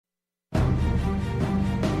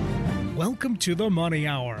Welcome to the Money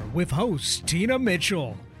Hour with host Tina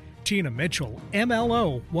Mitchell. Tina Mitchell,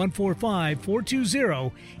 MLO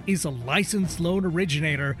 145420, is a licensed loan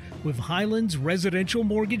originator with Highlands Residential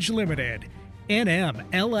Mortgage Limited,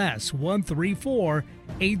 NMLS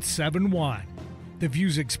 134871. The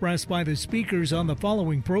views expressed by the speakers on the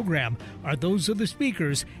following program are those of the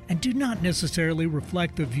speakers and do not necessarily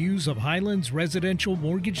reflect the views of Highlands Residential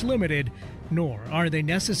Mortgage Limited, nor are they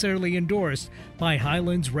necessarily endorsed by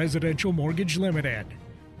Highlands Residential Mortgage Limited.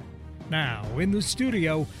 Now, in the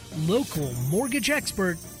studio, local mortgage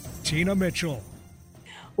expert, Tina Mitchell.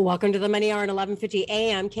 Welcome to the Money Hour at 11:50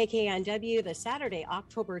 a.m. KKNW, the Saturday,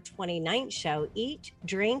 October 29th show. Eat,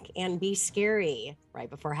 drink, and be scary right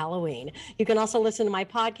before Halloween. You can also listen to my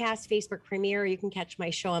podcast, Facebook Premiere. You can catch my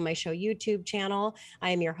show on my show YouTube channel.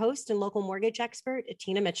 I am your host and local mortgage expert,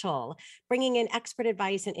 Tina Mitchell, bringing in expert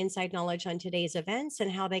advice and inside knowledge on today's events and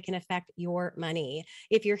how they can affect your money.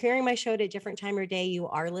 If you're hearing my show at a different time or day, you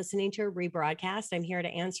are listening to a rebroadcast. I'm here to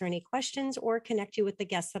answer any questions or connect you with the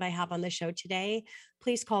guests that I have on the show today.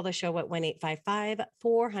 Please call the show at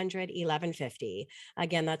 1-855-400-1150.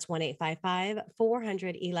 Again, that's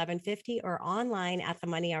 1-855-400-1150 or online at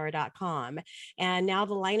themoneyhour.com. And now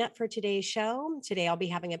the lineup for today's show. Today, I'll be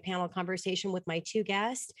having a panel conversation with my two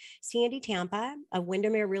guests, Sandy Tampa of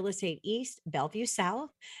Windermere Real Estate East, Bellevue South,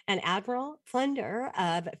 and Admiral Flender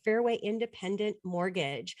of Fairway Independent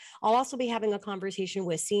Mortgage. I'll also be having a conversation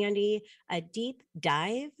with Sandy, a deep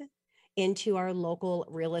dive into our local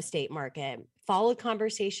real estate market. Followed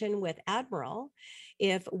conversation with Admiral.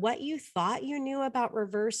 If what you thought you knew about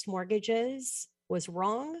reverse mortgages was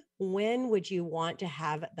wrong, when would you want to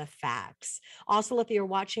have the facts? Also, if you're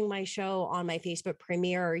watching my show on my Facebook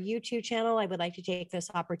Premiere or YouTube channel, I would like to take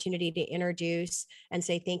this opportunity to introduce and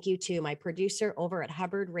say thank you to my producer over at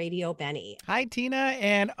Hubbard Radio, Benny. Hi, Tina.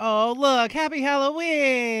 And oh, look, happy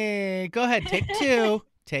Halloween. Go ahead. Take two.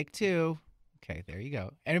 Take two. Okay, there you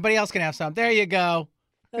go. Anybody else can have some. There you go.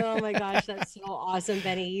 Oh my gosh, that's so awesome,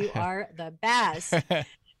 Benny. You are the best.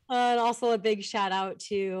 And also a big shout out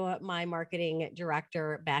to my marketing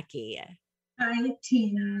director, Becky. Hi,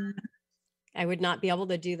 Tina. I would not be able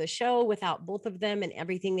to do the show without both of them and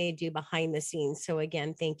everything they do behind the scenes. So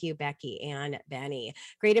again, thank you, Becky and Benny.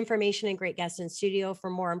 Great information and great guests in studio. For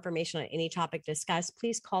more information on any topic discussed,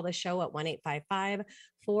 please call the show at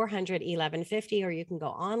 1-855-400-1150, or you can go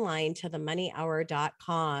online to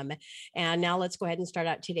themoneyhour.com. And now let's go ahead and start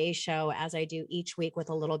out today's show, as I do each week, with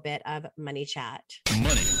a little bit of money chat.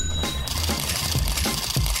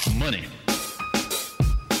 Money.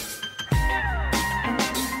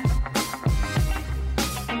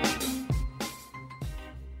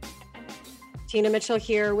 Tina Mitchell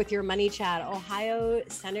here with your money chat. Ohio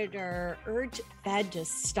Senator urged Fed to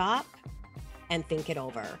stop and think it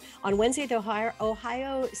over. On Wednesday, the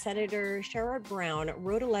Ohio Senator Sherrod Brown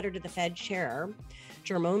wrote a letter to the Fed chair,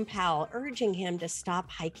 Jerome Powell, urging him to stop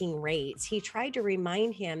hiking rates. He tried to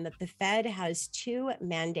remind him that the Fed has two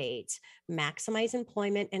mandates: maximize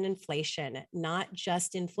employment and inflation, not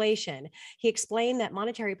just inflation. He explained that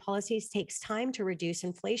monetary policies takes time to reduce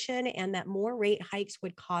inflation and that more rate hikes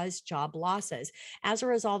would cause job losses. As a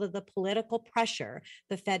result of the political pressure,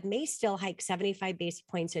 the Fed may still hike 75 basis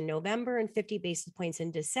points in November and 50 basis points in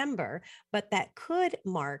December, but that could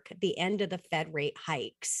mark the end of the Fed rate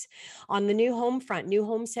hikes. On the new home front, new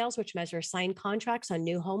home sales, which measure signed contracts on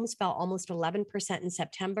new homes, fell almost 11% in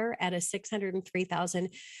September at a 603,000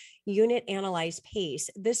 unit analyzed pace.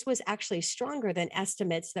 This was actually stronger than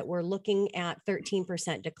estimates that were looking at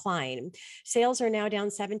 13% decline. Sales are now down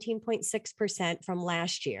 17.6% from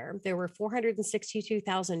last year. There were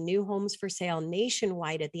 462,000 new homes for sale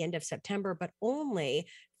nationwide at the end of September, but only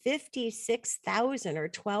 56,000 or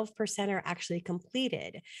 12% are actually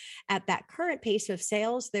completed. At that current pace of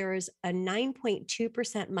sales, there is a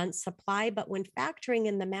 9.2% month supply, but when factoring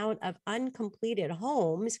in the amount of uncompleted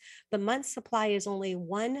homes, the month supply is only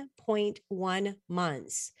 1.1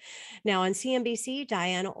 months. Now on CNBC,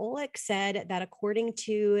 Diana Olick said that according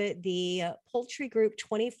to the Poultry Group,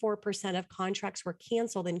 24% of contracts were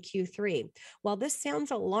canceled in Q3. While this sounds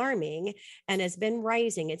alarming and has been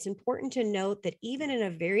rising, it's important to note that even in a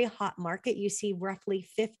very hot market, you see roughly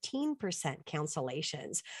 15%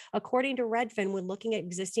 cancellations. According to Redfin, when looking at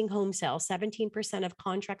existing home sales, 17% of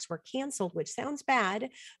contracts were canceled, which sounds bad,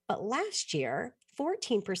 but last year,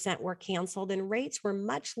 14% were canceled and rates were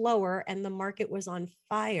much lower and the market was on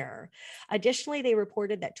fire. Additionally, they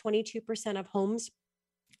reported that 22% of homes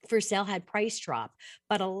for sale had price drop,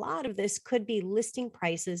 but a lot of this could be listing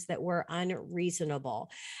prices that were unreasonable.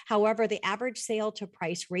 However, the average sale to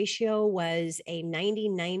price ratio was a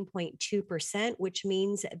 99.2%, which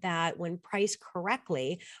means that when priced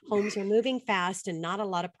correctly, homes are moving fast and not a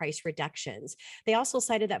lot of price reductions. They also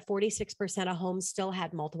cited that 46% of homes still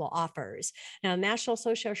had multiple offers. Now, National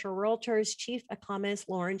Association of Realtors Chief Economist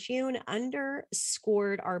Lawrence Yun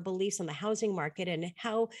underscored our beliefs on the housing market and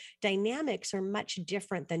how dynamics are much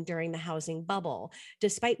different than during the housing bubble.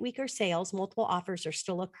 Despite weaker sales, multiple offers are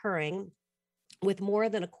still occurring, with more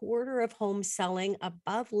than a quarter of homes selling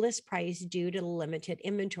above list price due to limited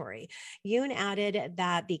inventory. Yoon added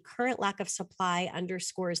that the current lack of supply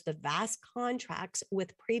underscores the vast contracts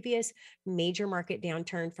with previous major market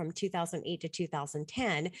downturn from 2008 to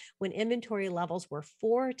 2010, when inventory levels were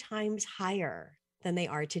 4 times higher than they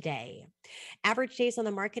are today. Average days on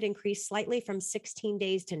the market increased slightly from 16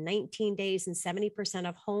 days to 19 days, and 70%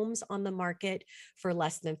 of homes on the market for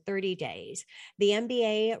less than 30 days. The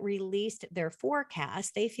MBA released their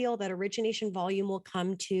forecast. They feel that origination volume will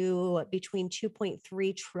come to between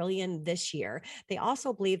 2.3 trillion this year. They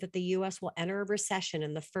also believe that the U.S. will enter a recession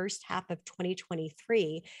in the first half of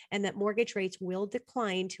 2023, and that mortgage rates will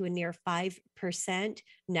decline to a near 5%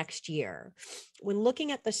 next year. When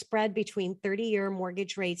looking at the spread between 30-year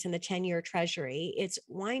mortgage rates and the 10-year Treasury, it's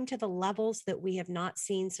widened to the levels that we have not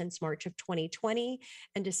seen since March of 2020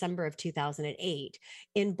 and December of 2008.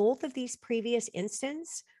 In both of these previous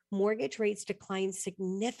instances, mortgage rates declined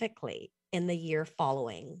significantly in the year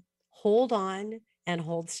following. Hold on and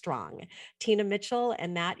hold strong. Tina Mitchell,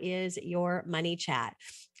 and that is your Money Chat.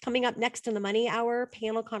 Coming up next in the Money Hour,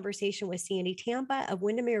 panel conversation with Sandy Tampa of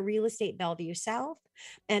Windermere Real Estate Bellevue South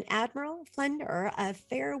and Admiral Flender of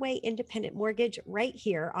Fairway Independent Mortgage right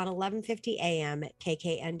here on 1150 AM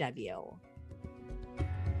KKNW.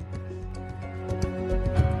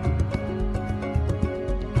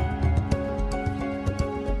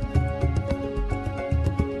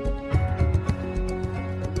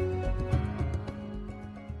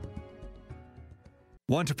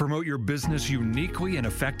 Want to promote your business uniquely and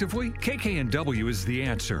effectively? KKNW is the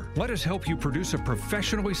answer. Let us help you produce a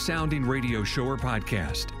professionally sounding radio show or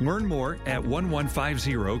podcast. Learn more at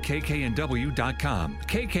 1150kknw.com.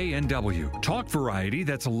 KKNW, talk variety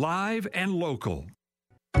that's live and local.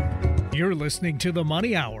 You're listening to The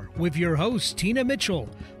Money Hour with your host, Tina Mitchell,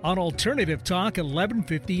 on Alternative Talk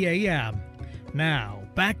 1150 AM. Now,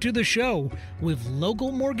 back to the show with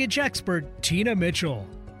local mortgage expert, Tina Mitchell.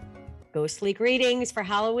 Ghostly greetings for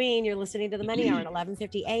Halloween. You're listening to the Money Hour at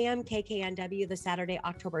 1150 AM KKNW, the Saturday,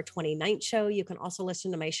 October 29th show. You can also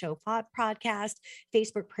listen to my show podcast,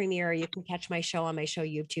 Facebook premiere. You can catch my show on my show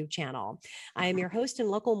YouTube channel. I am your host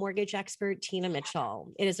and local mortgage expert, Tina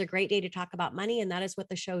Mitchell. It is a great day to talk about money, and that is what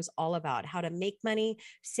the show is all about, how to make money,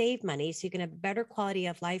 save money, so you can have better quality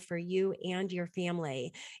of life for you and your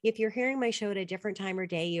family. If you're hearing my show at a different time or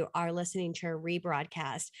day, you are listening to a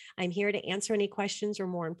rebroadcast. I'm here to answer any questions, or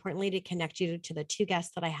more importantly, to connect you to the two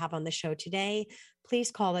guests that I have on the show today. Please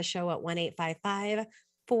call the show at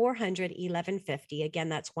 1-855-400-1150. Again,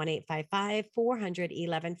 that's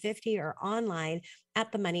 1-855-400-1150, or online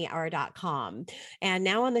at themoneyhour.com. And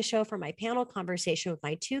now on the show for my panel conversation with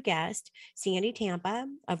my two guests, Sandy Tampa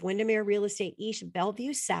of Windermere Real Estate East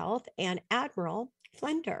Bellevue South, and Admiral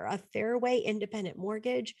Flender of Fairway Independent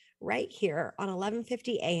Mortgage right here on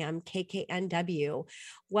 1150 AM KKNW.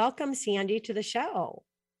 Welcome, Sandy, to the show.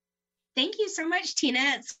 Thank you so much, Tina.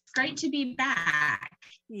 It's great to be back.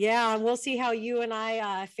 Yeah, and we'll see how you and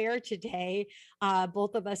I fare today.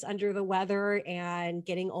 Both of us under the weather and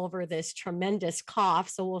getting over this tremendous cough.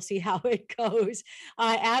 So we'll see how it goes.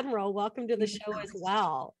 Admiral, welcome to the show as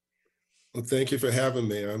well. Well, thank you for having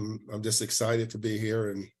me. I'm just excited to be here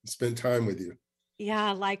and spend time with you.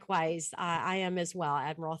 Yeah, likewise. I am as well,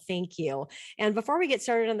 Admiral. Thank you. And before we get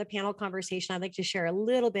started on the panel conversation, I'd like to share a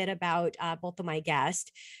little bit about both of my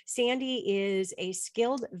guests. Sandy is a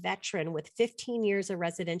skilled veteran with 15 years of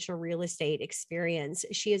residential real estate experience.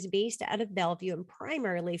 She is based out of Bellevue and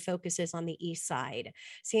primarily focuses on the East Side.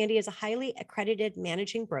 Sandy is a highly accredited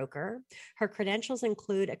managing broker. Her credentials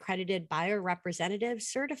include accredited buyer representative,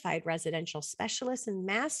 certified residential specialist, and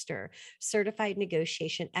master certified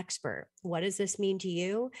negotiation expert. What does this mean to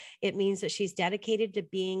you? It means that she's dedicated to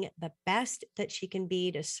being the best that she can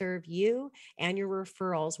be to serve you and your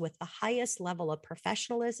referrals with the highest level of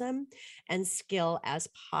professionalism and skill as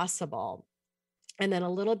possible. And then a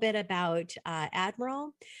little bit about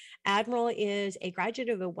Admiral. Admiral is a graduate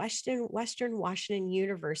of Western Washington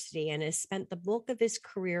University and has spent the bulk of his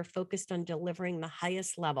career focused on delivering the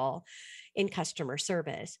highest level in customer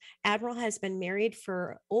service. Admiral has been married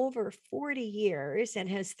for over 40 years and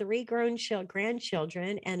has 3 grown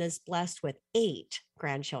grandchildren and is blessed with 8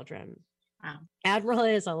 grandchildren. Wow. Admiral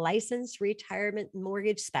is a licensed retirement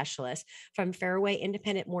mortgage specialist from Fairway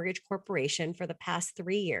Independent Mortgage Corporation for the past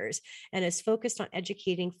 3 years and is focused on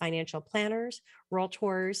educating financial planners,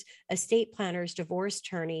 realtors, estate planners, divorce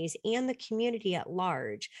attorneys, and the community at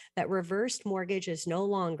large that reverse mortgage is no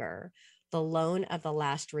longer the loan of the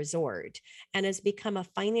last resort, and has become a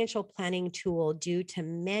financial planning tool due to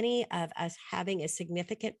many of us having a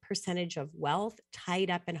significant percentage of wealth tied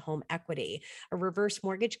up in home equity. A reverse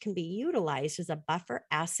mortgage can be utilized as a buffer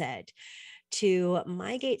asset to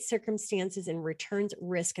mitigate circumstances and returns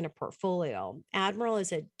risk in a portfolio. Admiral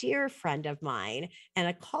is a dear friend of mine and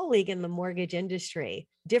a colleague in the mortgage industry,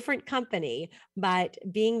 different company, but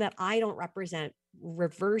being that I don't represent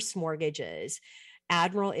reverse mortgages,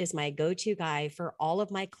 Admiral is my go-to guy for all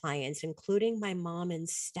of my clients, including my mom and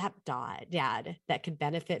stepdad that could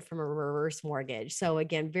benefit from a reverse mortgage. So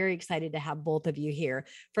again, very excited to have both of you here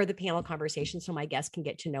for the panel conversation so my guests can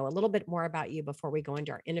get to know a little bit more about you before we go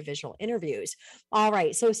into our individual interviews. All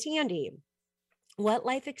right, so Sandy, what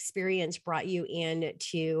life experience brought you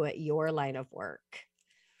into your line of work?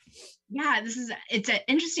 Yeah, it's an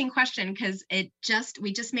interesting question because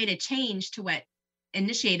we just made a change to what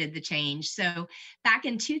initiated the change. So back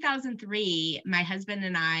in 2003, my husband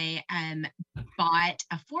and I bought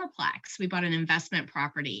a fourplex. We bought an investment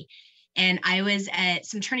property. And I was at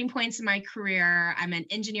some turning points in my career. I'm an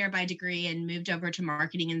engineer by degree and moved over to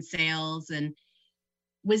marketing and sales and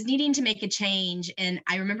was needing to make a change. And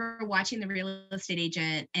I remember watching the real estate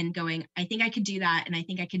agent and going, I think I could do that. And I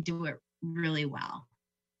think I could do it really well.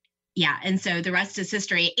 Yeah. And so the rest is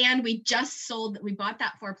history. And we bought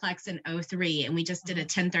that fourplex in 2003 and we just did a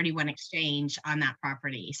 1031 exchange on that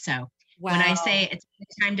property. So When I say it's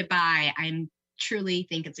a time to buy, I truly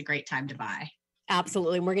think it's a great time to buy.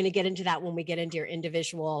 Absolutely. And we're going to get into that when we get into your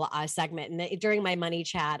individual segment. And during my money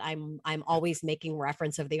chat, I'm always making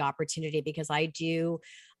reference of the opportunity because I do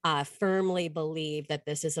firmly believe that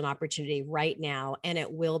this is an opportunity right now, and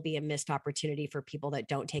it will be a missed opportunity for people that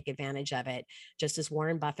don't take advantage of it. Just as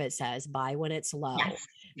Warren Buffett says, buy when it's low.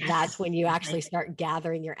 Yes. That's when you actually start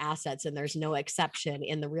gathering your assets, and there's no exception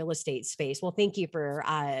in the real estate space. Well, thank you for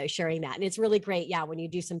sharing that. And it's really great. Yeah. When you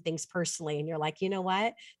do some things personally and you're like, you know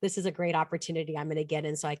what, this is a great opportunity I'm going to get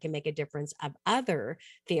in so I can make a difference of other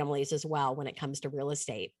families as well when it comes to real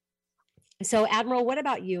estate. So Admiral, what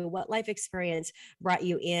about you? What life experience brought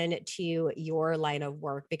you into your line of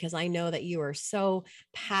work? Because I know that you are so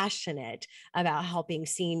passionate about helping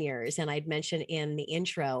seniors. And I'd mentioned in the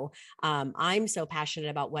intro, I'm so passionate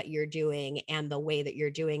about what you're doing and the way that you're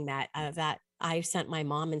doing that, that I sent my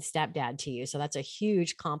mom and stepdad to you. So that's a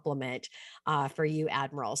huge compliment for you,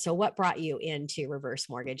 Admiral. So what brought you into reverse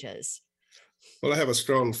mortgages? Well, I have a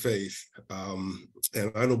strong faith,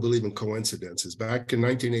 and I don't believe in coincidences. Back in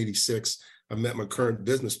 1986, I met my current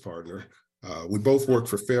business partner. We both worked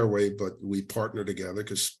for Fairway, but we partnered together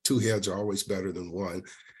because two heads are always better than one.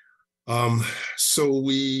 So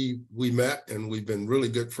we met, and we've been really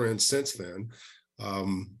good friends since then.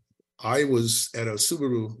 I was at a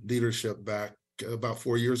Subaru dealership back about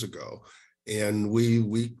 4 years ago, and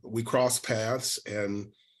we crossed paths,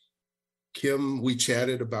 and Kim, we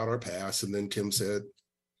chatted about our past, and then Kim said,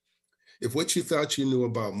 if what you thought you knew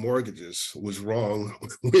about mortgages was wrong,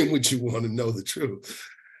 when would you want to know the truth?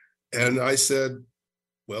 And I said,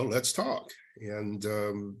 well, let's talk. And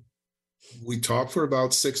we talked for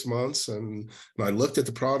about 6 months, and I looked at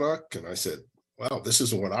the product and I said, wow, this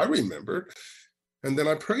isn't what I remembered. And then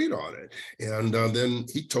I prayed on it. And then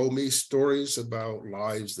he told me stories about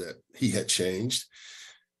lives that he had changed.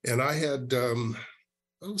 And I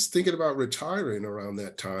was thinking about retiring around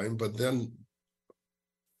that time, but then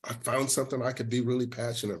I found something I could be really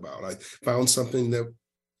passionate about. I found something that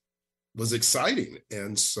was exciting.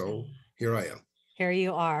 And so here I am. Here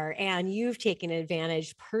you are. And you've taken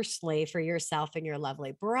advantage personally for yourself and your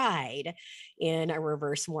lovely bride in a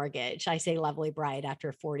reverse mortgage. I say lovely bride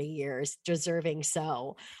after 40 years, deserving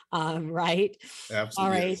so, right? Absolutely. All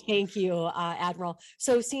right. Thank you, Admiral.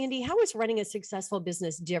 So Sandy, how is running a successful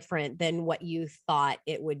business different than what you thought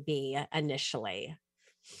it would be initially?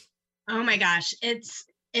 Oh my gosh, it's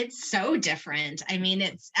so different. I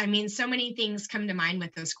mean, so many things come to mind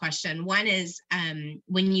with this question. One is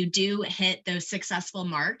when you do hit those successful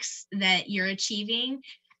marks that you're achieving,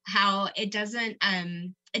 how it doesn't,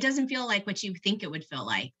 it doesn't feel like what you think it would feel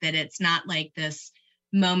like, that it's not like this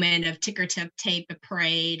moment of ticker tape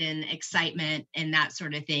parade and excitement and that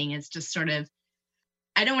sort of thing. It's just sort of,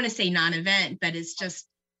 I don't want to say non-event, but it's just,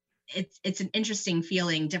 it's an interesting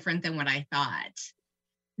feeling, different than what I thought.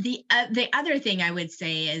 The other thing I would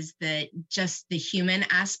say is that just the human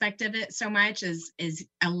aspect of it so much is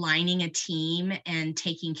aligning a team and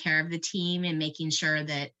taking care of the team and making sure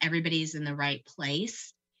that everybody's in the right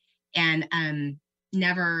place. And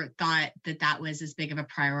never thought that was as big of a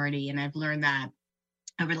priority. And I've learned that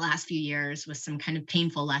over the last few years with some kind of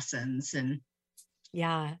painful lessons. And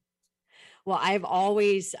yeah. Well, I've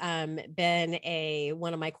always been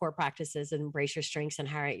one of my core practices, embrace your strengths and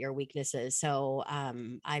highlight your weaknesses. So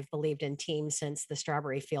I've believed in teams since the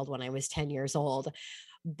strawberry field when I was 10 years old.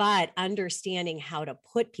 But understanding how to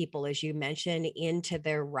put people, as you mentioned, into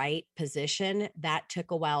their right position, that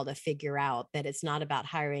took a while to figure out. That it's not about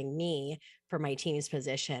hiring me for my team's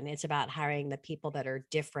position. It's about hiring the people that are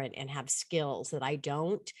different and have skills that I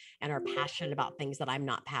don't, and are passionate about things that I'm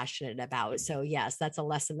not passionate about. So yes, that's a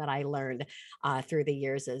lesson that I learned through the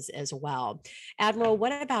years as well. Admiral,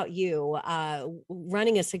 what about you?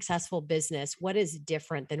 Running a successful business, what is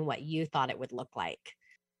different than what you thought it would look like?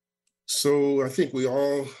 So I think we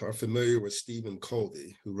all are familiar with Stephen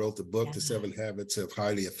Covey, who wrote the book, Yeah. The 7 Habits of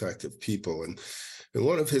Highly Effective People. And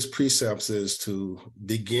one of his precepts is to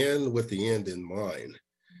begin with the end in mind.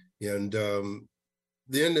 And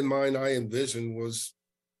the end in mind I envisioned was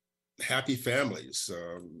happy families,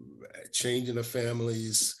 changing the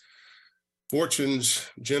family's fortunes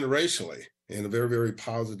generationally in a very, very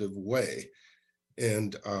positive way.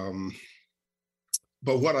 And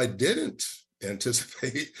but what I didn't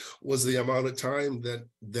anticipate was the amount of time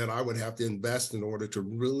that I would have to invest in order to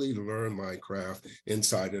really learn my craft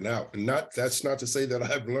inside and out. And that's not to say that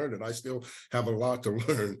I've learned it. I still have a lot to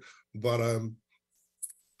learn, but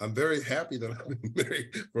I'm very happy that I've been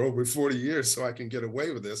married for over 40 years so I can get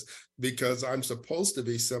away with this, because I'm supposed to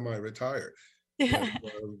be semi-retired. And,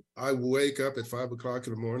 I wake up at 5 o'clock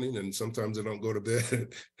in the morning, and sometimes I don't go to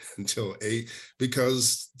bed until 8,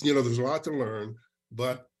 because there's a lot to learn,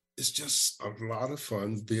 but it's just a lot of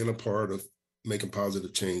fun being a part of making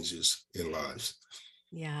positive changes in lives.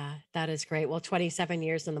 Yeah, that is great. Well, 27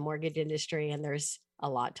 years in the mortgage industry, and there's a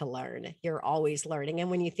lot to learn. You're always learning. And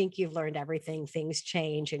when you think you've learned everything, things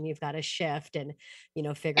change and you've got to shift and,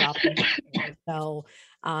 figure out. So,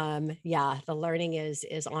 yeah, the learning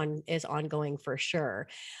is ongoing for sure.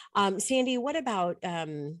 Sandy, what about,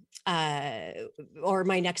 or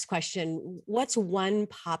my next question, what's one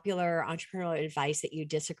popular entrepreneurial advice that you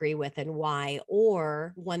disagree with and why,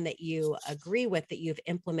 or one that you agree with that you've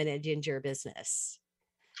implemented into your business?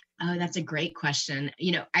 Oh, that's a great question.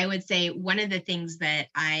 I would say one of the things that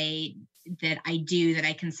I do that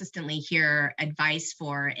I consistently hear advice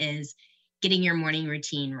for is getting your morning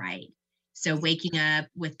routine right. So waking up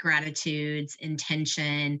with gratitudes,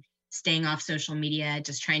 intention, staying off social media,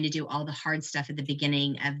 just trying to do all the hard stuff at the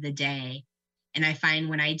beginning of the day. And I find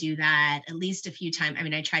when I do that at least a few times,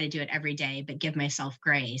 I try to do it every day, but give myself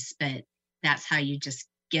grace, but that's how you just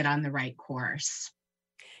get on the right course.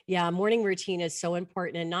 Yeah, morning routine is so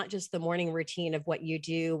important, and not just the morning routine of what you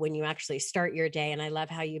do when you actually start your day. And I love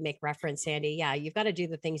how you make reference, Sandy. Yeah, you've got to do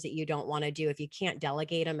the things that you don't want to do. If you can't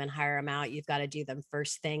delegate them and hire them out, you've got to do them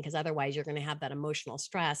first thing, because otherwise you're going to have that emotional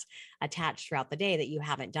stress attached throughout the day that you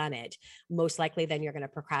haven't done it. Most likely then you're going to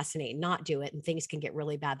procrastinate and not do it, and things can get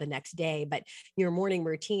really bad the next day. But your morning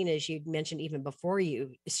routine, as you mentioned, even before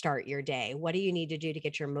you start your day, what do you need to do to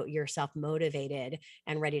get yourself motivated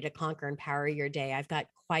and ready to conquer and power your day? I've got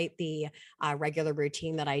quite the regular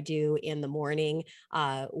routine that I do in the morning.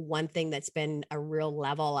 One thing that's been a real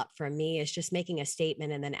level up for me is just making a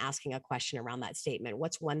statement and then asking a question around that statement.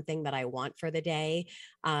 What's one thing that I want for the day?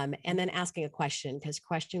 And then asking a question, because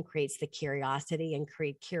question creates the curiosity, and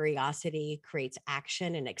curiosity creates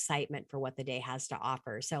action and excitement for what the day has to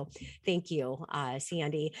offer. So thank you,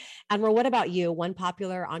 Sandy. Admiral, what about you? One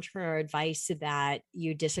popular entrepreneur advice that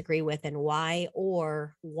you disagree with and why,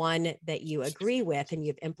 or one that you agree with and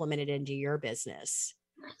you've implemented into your business?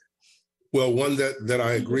 Well, one that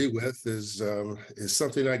I agree with is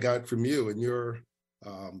something I got from you in your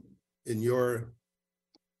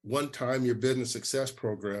one time your business success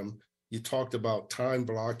program. You talked about time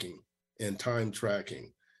blocking and time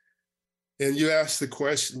tracking, and you asked the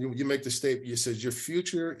question. You make the statement. You said your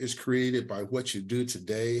future is created by what you do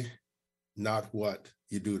today, not what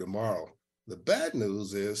you do tomorrow. The bad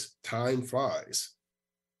news is time flies.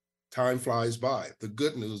 Time flies by. The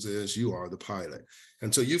good news is you are the pilot.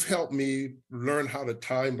 And so you've helped me learn how to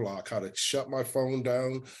time block, how to shut my phone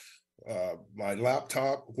down, my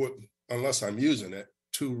laptop, unless I'm using it,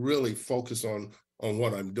 to really focus on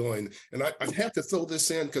what I'm doing. And I had to throw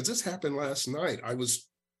this in because this happened last night. I was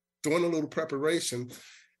doing a little preparation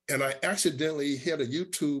and I accidentally hit a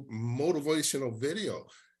YouTube motivational video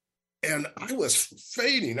and I was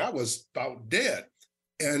fading. I was about dead.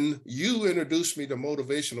 And you introduced me to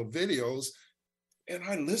motivational videos and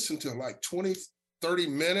I listened to like 20, 30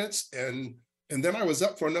 minutes and then I was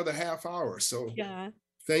up for another half hour. So Yeah.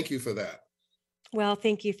 thank you for that. Well,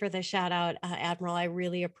 thank you for the shout out, Admiral. I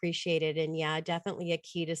really appreciate it. And yeah, definitely a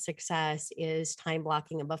key to success is time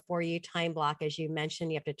blocking. And before you time block, as you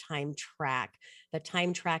mentioned, you have to time track. The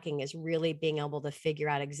time tracking is really being able to figure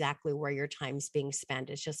out exactly where your time's being spent.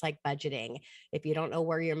 It's just like budgeting. If you don't know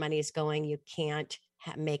where your money is going, you can't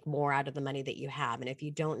make more out of the money that you have. And if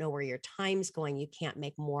you don't know where your time's going, you can't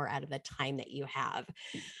make more out of the time that you have.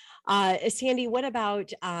 Sandy, what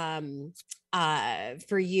about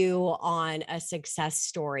for you on a success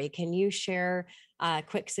story? Can you share a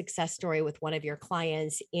quick success story with one of your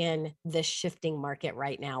clients in this shifting market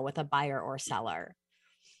right now with a buyer or seller?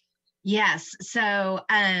 Yes. So,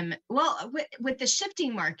 well, with the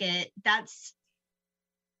shifting market, that's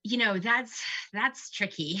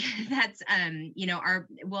tricky. That's,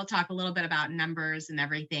 we'll talk a little bit about numbers and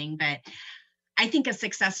everything, but I think a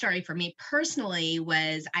success story for me personally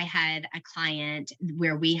was I had a client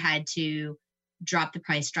where we had to drop the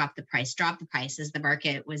price as the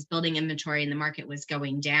market was building inventory and the market was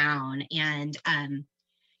going down. And,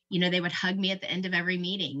 they would hug me at the end of every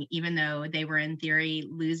meeting, even though they were in theory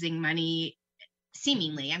losing money,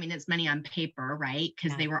 seemingly. I mean, it's money on paper, right?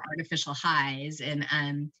 Because they were artificial highs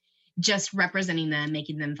and just representing them,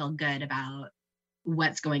 making them feel good about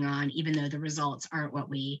what's going on, even though the results aren't what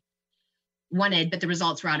we wanted, but the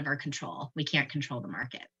results were out of our control. We can't control the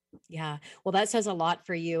market. Yeah. Well, that says a lot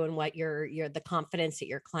for you and what the confidence that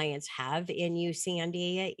your clients have in you,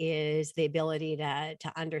 Sandy, is the ability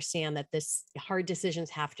to understand that this hard decisions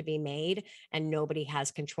have to be made and nobody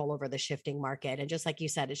has control over the shifting market. And just like you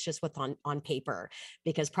said, it's just what's on paper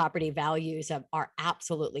because property values are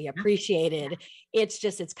absolutely appreciated.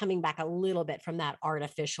 It's coming back a little bit from that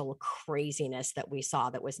artificial craziness that we saw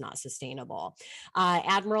that was not sustainable.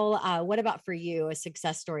 Admiral, what about for you, a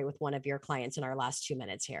success story with one of your clients in our last 2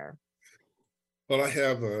 minutes here? Well, I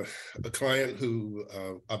have a client who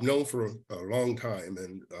I've known for a long time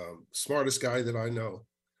and smartest guy that I know.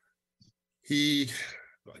 I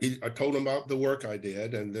told him about the work I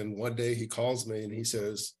did. And then one day he calls me and he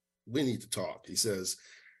says, we need to talk. He says,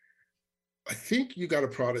 I think you got a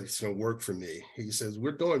product that's going to work for me. He says,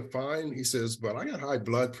 we're doing fine. He says, but I got high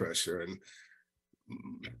blood pressure and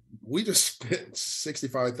we just spent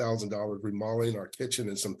 $65,000 remodeling our kitchen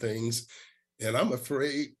and some things. And I'm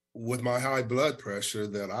afraid with my high blood pressure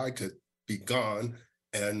that I could be gone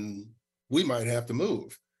and we might have to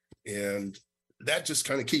move. And that just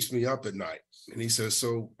kind of keeps me up at night. And he says,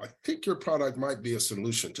 so I think your product might be a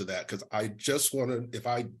solution to that. Cause I just want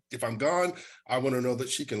to, if I'm gone, I want to know that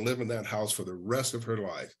she can live in that house for the rest of her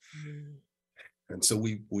life. Mm. And so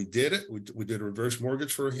we did it. We did a reverse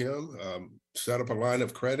mortgage for him, set up a line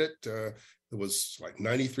of credit. It was like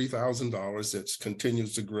 $93,000 that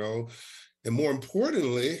continues to grow. And more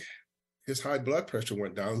importantly, his high blood pressure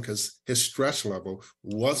went down because his stress level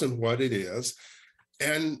wasn't what it is.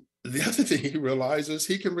 And the other thing he realizes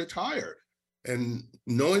he can retire. And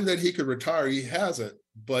knowing that he could retire, he hasn't,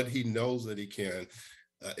 but he knows that he can.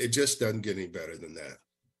 It just doesn't get any better than that.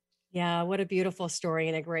 Yeah, what a beautiful story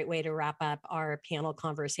and a great way to wrap up our panel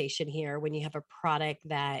conversation here. When you have a product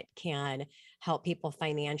that can help people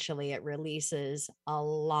financially, it releases a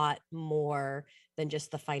lot more than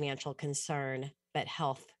just the financial concern, but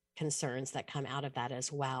health concerns that come out of that as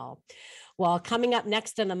well. Well, coming up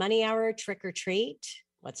next in the Money Hour, Trick or Treat.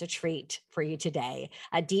 What's a treat for you today?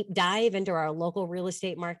 A deep dive into our local real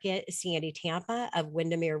estate market, Sandy Tampa of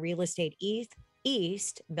Windermere Real Estate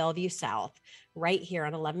East, Bellevue South, right here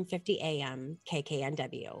on 1150 AM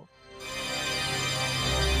KKNW.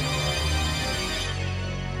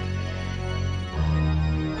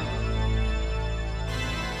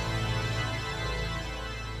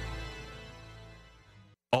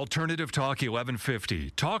 Alternative Talk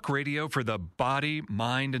 1150, talk radio for the body,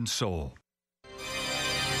 mind, and soul.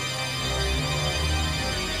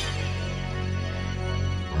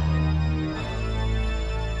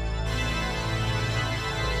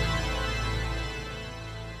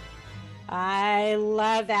 I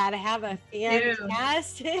love that. I have a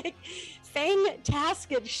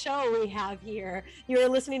fantastic show we have here. You're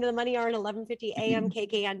listening to the Money Hour at 1150 AM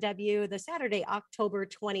KKNW, the Saturday, October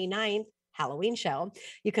 29th. Halloween show.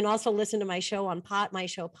 You can also listen to my show on My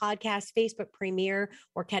Show podcast, Facebook premiere,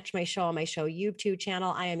 or catch my show on my show YouTube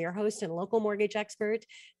channel. I am your host and local mortgage expert,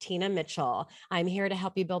 Tina Mitchell. I'm here to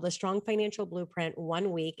help you build a strong financial blueprint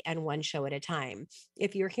 1 week and one show at a time.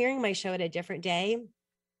 If you're hearing my show at a different day,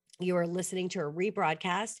 you are listening to a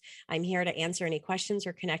rebroadcast. I'm here to answer any questions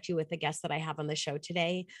or connect you with the guests that I have on the show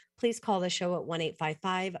today. Please call the show at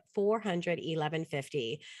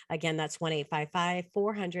 1-855-400-1150. Again, that's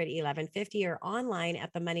 1-855-400-1150 or online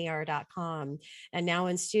at themoneyhour.com. And now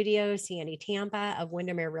in studio, Sandy Tampa of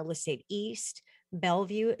Windermere Real Estate East,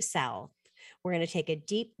 Bellevue South. We're going to take a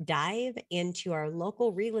deep dive into our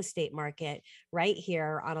local real estate market right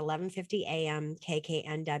here on 1150 AM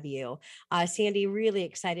KKNW. Sandy, really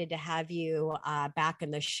excited to have you back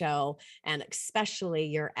in the show, and especially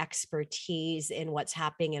your expertise in what's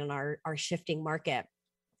happening in our shifting market.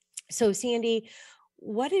 So Sandy,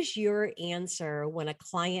 what is your answer when a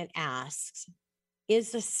client asks,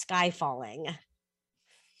 is the sky falling?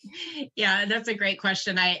 Yeah, that's a great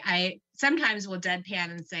question. I sometimes will deadpan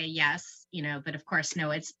and say yes, but of course, no,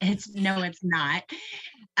 it's no, it's not.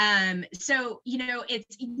 So,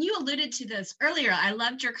 you alluded to this earlier. I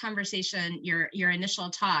loved your conversation, your initial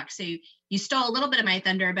talk. So you stole a little bit of my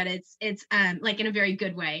thunder, but it's like in a very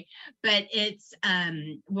good way, but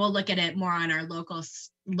we'll look at it more on our local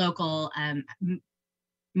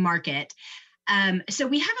market. So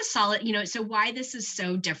we have a solid, so why this is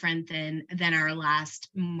so different than our last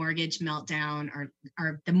mortgage meltdown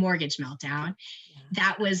or the mortgage meltdown,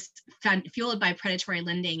 that was fueled by predatory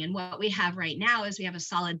lending. And what we have right now is we have a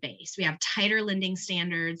solid base. We have tighter lending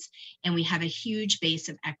standards, and we have a huge base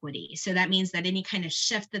of equity. So that means that any kind of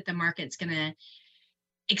shift that the market's going to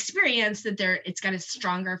experience, it's got a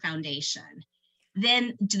stronger foundation.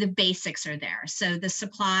 Then the basics are there. So the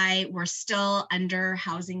supply, we're still under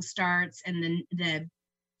housing starts, and then the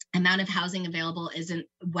amount of housing available isn't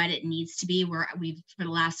what it needs to be. We've for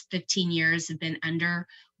the last 15 years have been under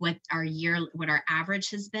what our average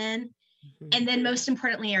has been. Mm-hmm. And then most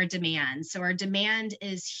importantly, our demand. So our demand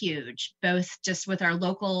is huge, both just with our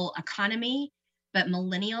local economy, but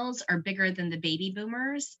millennials are bigger than the baby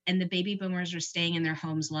boomers, and the baby boomers are staying in their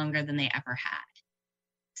homes longer than they ever had.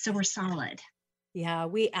 So we're solid. Yeah,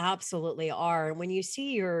 we absolutely are. And when you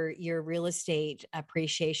see your real estate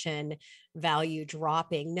appreciation value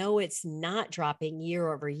dropping, no, it's not dropping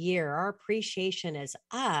year over year. Our appreciation is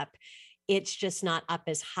up. It's just not up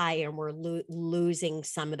as high, and we're losing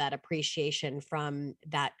some of that appreciation from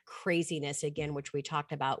that craziness again, which we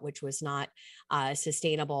talked about, which was not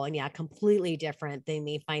sustainable. And yeah, completely different than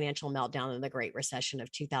the financial meltdown and the Great Recession of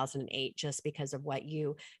 2008, just because of what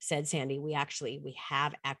you said, Sandy. We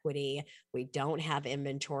have equity. We don't have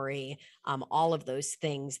inventory, all of those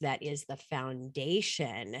things. That is the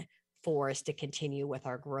foundation for us to continue with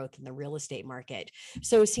our growth in the real estate market.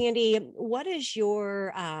 So Sandy, what is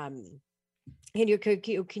your, can you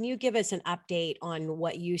give us an update on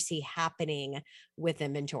what you see happening with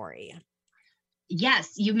inventory?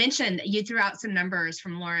 Yes, you threw out some numbers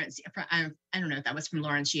from Lawrence. I don't know if that was from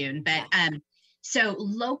Lawrence Yun, but so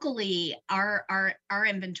locally, our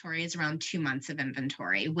inventory is around 2 months of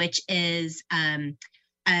inventory, which is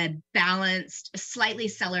a balanced, slightly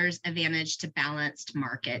seller's advantage to balanced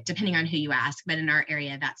market, depending on who you ask. But in our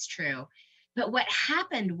area, that's true. But what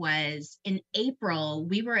happened was in April,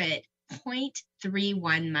 we were at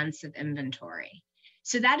 0.31 months of inventory.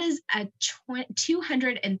 So that is a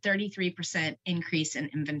 233% increase in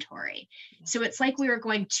inventory. So it's like we were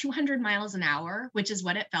going 200 miles an hour, which is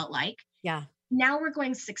what it felt like. Yeah. Now we're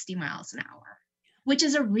going 60 miles an hour, which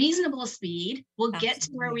is a reasonable speed. We'll Absolutely. Get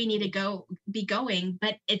to where we need to be going,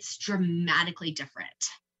 but it's dramatically different.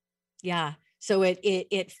 Yeah. So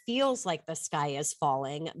it feels like the sky is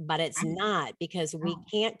falling, but it's not, because we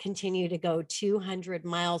can't continue to go 200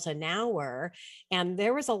 miles an hour. And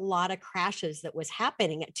there was a lot of crashes that was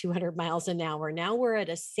happening at 200 miles an hour. Now we're at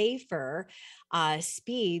a safer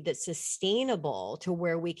speed that's sustainable to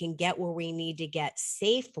where we can get where we need to get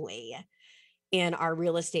safely in our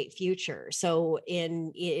real estate future. So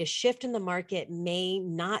a shift in the market may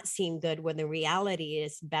not seem good when the reality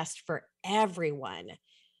is best for everyone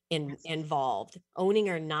involved, owning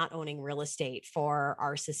or not owning real estate, for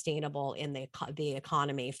our sustainable in the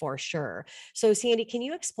economy for sure. So Sandy, can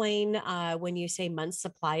you explain when you say months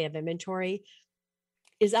supply of inventory,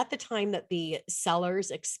 is that the time that the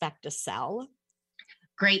sellers expect to sell?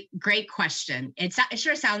 Great question. It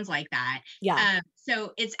sure sounds like that. Yeah.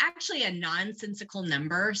 So it's actually a nonsensical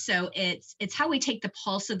number. So it's how we take the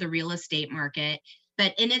pulse of the real estate market.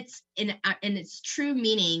 But in its true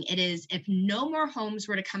meaning, it is if no more homes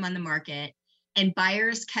were to come on the market, and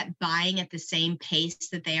buyers kept buying at the same pace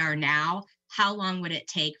that they are now, how long would it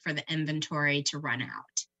take for the inventory to run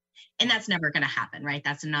out? And that's never going to happen, right?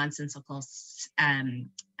 That's a nonsensical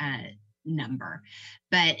number.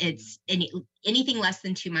 But it's anything less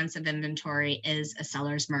than 2 months of inventory is a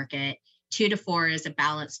seller's market. 2 to 4 is a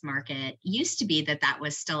balanced market. Used to be that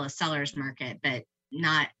was still a seller's market, but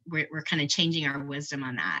not. We're kind of changing our wisdom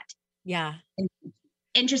on that. Yeah.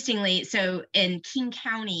 Interestingly, so in King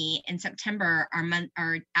County in September,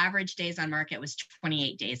 our average days on market was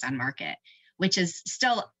 28 days on market, which is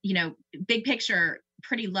still, big picture,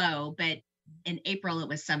 pretty low. But in April, it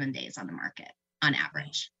was 7 days on the market on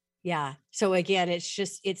average. Yeah. So again,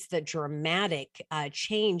 it's the dramatic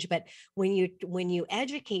change. But when you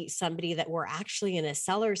educate somebody that we're actually in a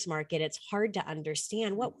seller's market, it's hard to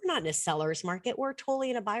understand. What, we're not in a seller's market. We're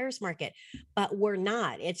totally in a buyer's market, but we're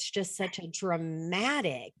not. It's just such a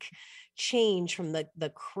dramatic change from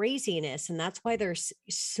the craziness. And that's why there's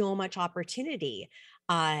so much opportunity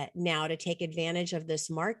now to take advantage of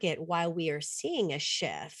this market while we are seeing a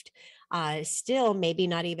shift. Still maybe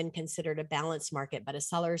not even considered a balanced market, but a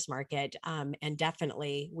seller's market. And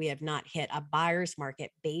definitely we have not hit a buyer's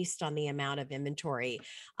market based on the amount of inventory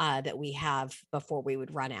that we have before we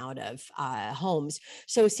would run out of homes.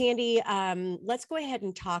 So Sandy, let's go ahead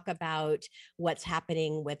and talk about what's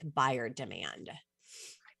happening with buyer demand.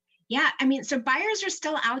 Yeah, so buyers are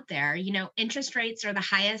still out there. Interest rates are the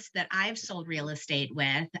highest that I've sold real estate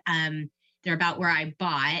with. They're about where I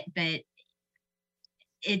bought, but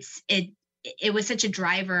it was such a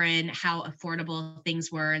driver in how affordable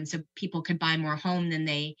things were. And so people could buy more home than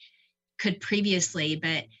they could previously.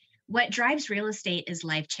 But what drives real estate is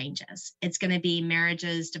life changes. It's going to be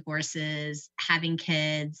marriages, divorces, having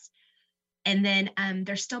kids. And then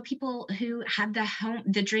there's still people who have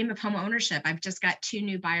the dream of home ownership. I've just got 2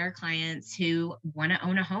 new buyer clients who want to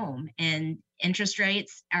own a home, and interest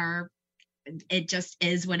rates it just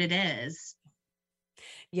is what it is.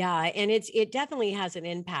 Yeah. And it definitely has an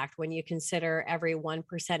impact when you consider every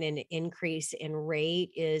 1% increase in rate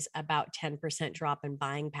is about 10% drop in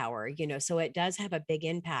buying power, so it does have a big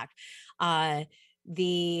impact.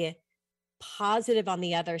 The positive on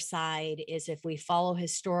the other side is if we follow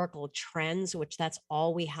historical trends, which that's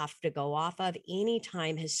all we have to go off of.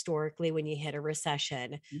 Anytime historically, when you hit a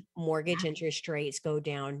recession, mortgage interest rates go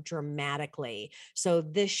down dramatically. So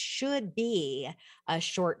this should be a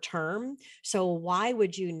short term. So why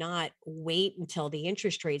would you not wait until the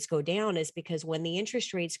interest rates go down? Is because when the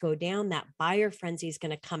interest rates go down, that buyer frenzy is going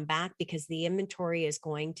to come back because the inventory is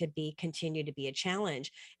going to continue to be a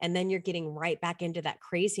challenge. And then you're getting right back into that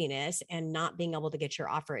craziness and not being able to get your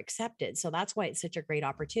offer accepted. So that's why it's such a great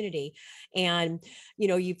opportunity. And,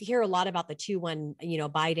 you hear a lot about the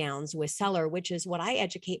 2-1, buy downs with seller, which is what I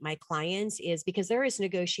educate my clients is because there is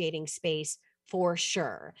negotiating space for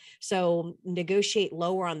sure. So negotiate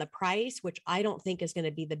lower on the price, which I don't think is going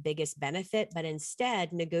to be the biggest benefit, but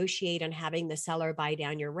instead negotiate on having the seller buy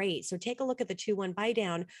down your rate. So take a look at the 2-1 buy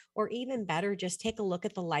down, or even better, just take a look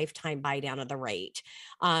at the lifetime buy down of the rate.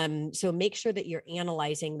 So make sure that you're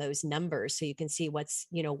analyzing those numbers so you can see what's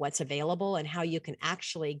available and how you can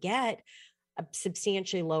actually get a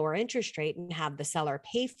substantially lower interest rate and have the seller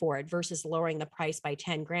pay for it versus lowering the price by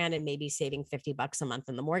 10 grand and maybe saving $50 a month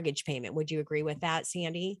in the mortgage payment. Would you agree with that,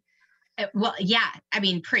 Sandy? Well, yeah,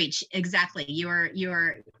 preach. Exactly.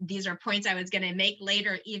 These are points I was going to make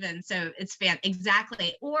later even. So it's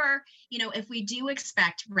exactly. Or, if we do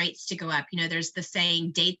expect rates to go up, there's the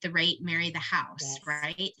saying, date the rate, marry the house, yes.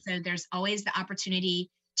 Right? So there's always the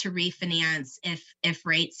opportunity to refinance if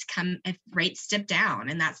rates dip down,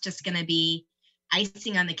 and that's just going to be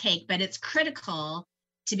icing on the cake. But it's critical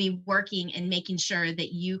to be working and making sure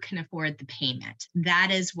that you can afford the payment. That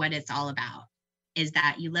is what it's all about, is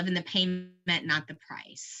that you live in the payment, not the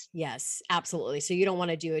price. Yes, absolutely. So you don't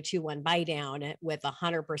want to do a 2-1 buy down with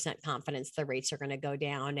 100% confidence the rates are going to go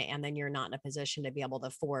down, and then you're not in a position to be able to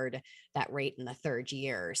afford that rate in the 3rd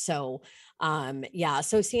year. So,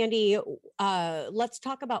 So Sandy, let's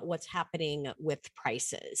talk about what's happening with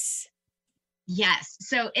prices. Yes.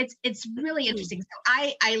 So it's really interesting. So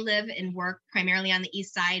I live and work primarily on the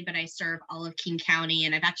east side, but I serve all of King County,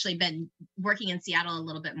 and I've actually been working in Seattle a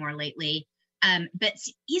little bit more lately. But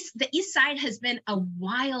the east side has been a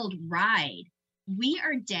wild ride. We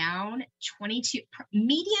are down 22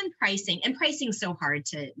 median pricing, and pricing so hard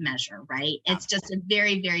to measure, right? It's just a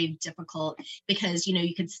very, very difficult because,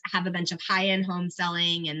 you could have a bunch of high-end homes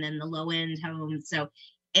selling and then the low-end homes. So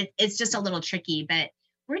it's just a little tricky, but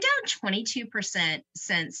we're down 22%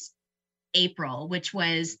 since April, which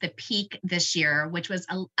was the peak this year, which was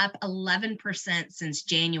up 11% since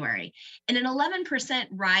January. And an 11%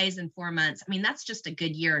 rise in 4 months, I mean, that's just a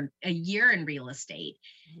good year, a year in real estate.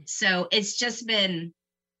 So it's just been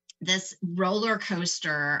this roller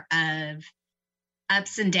coaster of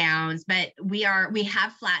ups and downs, but we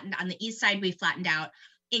have flattened. On the east side, we flattened out.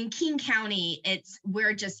 In King County,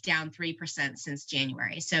 we're just down 3% since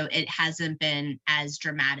January. So it hasn't been as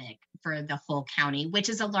dramatic for the whole county, which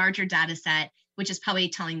is a larger data set, which is probably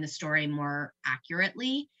telling the story more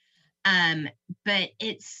accurately. But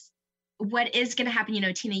it's what is going to happen. You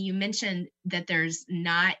know, Tina, you mentioned that there's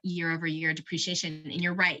not year over year depreciation, and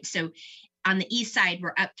you're right. So on the east side,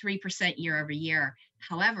 we're up 3% year over year.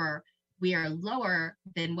 However, we are lower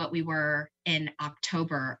than what we were in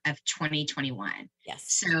October of 2021. Yes.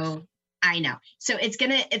 So I know. So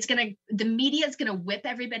the media is going to whip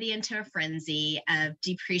everybody into a frenzy of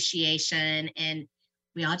depreciation, and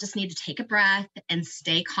we all just need to take a breath and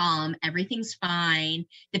stay calm. Everything's fine.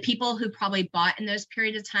 The people who probably bought in those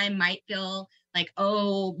periods of time might feel like,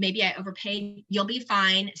 oh, maybe I overpaid. You'll be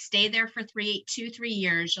fine. Stay there for 3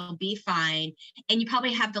 years. You'll be fine. And you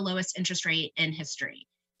probably have the lowest interest rate in history.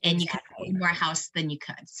 And you could afford more house than you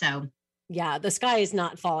could. So yeah, the sky is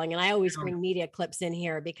not falling. And I always bring media clips in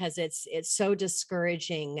here because it's so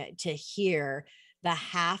discouraging to hear the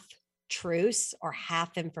half truths or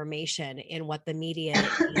half information in what the media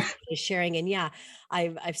is sharing. And yeah,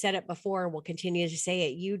 I've said it before, we'll continue to say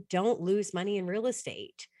it. You don't lose money in real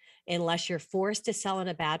estate unless you're forced to sell in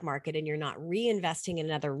a bad market and you're not reinvesting in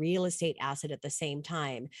another real estate asset at the same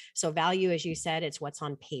time. So value, as you said, it's what's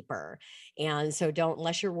on paper. And so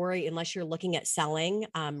unless you're looking at selling,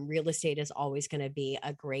 real estate is always going to be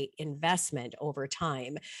a great investment over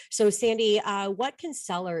time. So Sandy, what can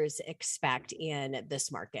sellers expect in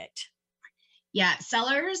this market? Yeah,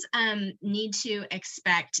 sellers need to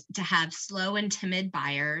expect to have slow and timid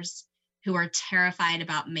buyers who are terrified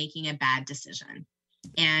about making a bad decision.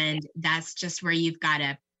 And that's just where you've got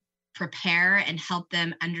to prepare and help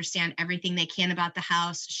them understand everything they can about the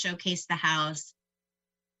house, showcase the house,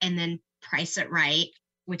 and then price it right,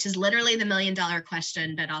 which is literally the $1 million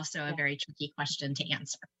question, but also a very tricky question to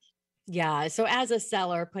answer. Yeah. So as a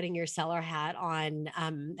seller, putting your seller hat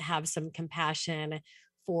on, have some compassion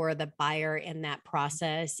for the buyer in that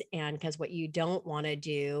process. And because what you don't want to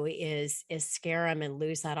do is scare them and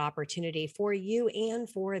lose that opportunity for you and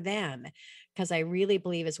for them. Because I really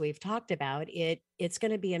believe, as we've talked about, it's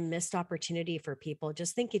going to be a missed opportunity for people.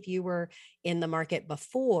 Just think if you were in the market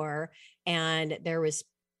before and there was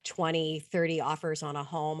 20, 30 offers on a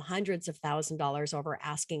home, hundreds of $1,000s over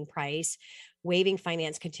asking price, waiving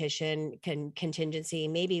finance contingency,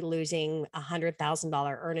 maybe losing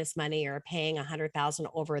 $100,000 earnest money or paying $100,000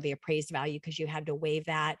 over the appraised value because you had to waive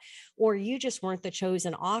that, or you just weren't the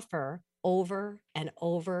chosen offer over and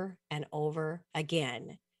over and over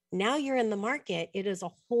again. Now you're in the market. It is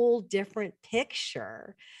a whole different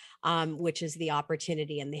picture, which is the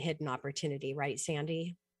opportunity and the hidden opportunity, right,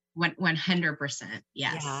 Sandy? 100%.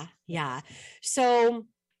 Yes. Yeah. So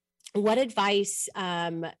what advice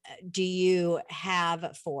do you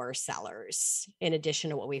have for sellers in addition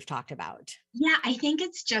to what we've talked about? Yeah, I think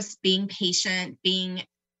it's just being patient,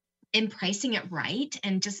 and pricing it right,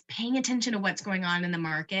 and just paying attention to what's going on in the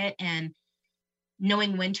market and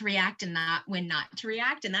knowing when to react and when not to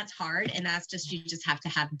react. And that's hard. And that's just, you just have to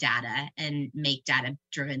have data and make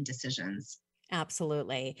data-driven decisions.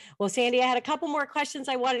 Absolutely. Well, Sandy, I had a couple more questions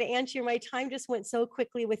I wanted to answer. My time just went so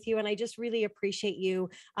quickly with you, and I just really appreciate you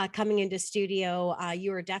coming into studio.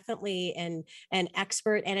 You are definitely an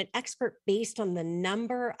expert, and an expert based on the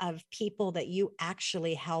number of people that you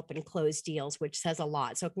actually help and close deals, which says a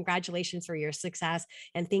lot. So congratulations for your success,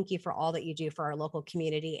 and thank you for all that you do for our local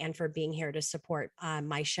community and for being here to support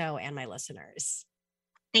my show and my listeners.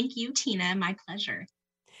 Thank you, Tina. My pleasure.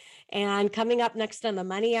 And coming up next on the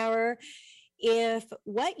Money Hour, if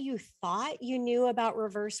what you thought you knew about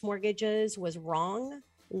reverse mortgages was wrong,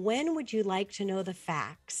 when would you like to know the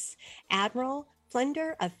facts? Admiral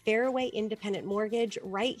Flender of Fairway Independent Mortgage,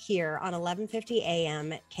 right here on 1150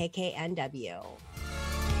 AM KKNW.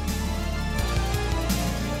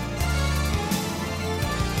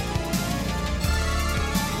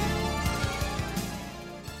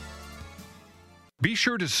 Be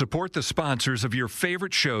sure to support the sponsors of your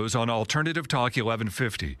favorite shows on Alternative Talk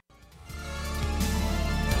 1150.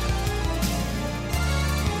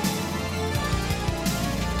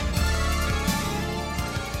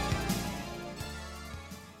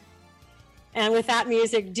 And with that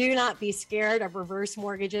music, do not be scared of reverse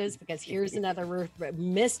mortgages, because here's another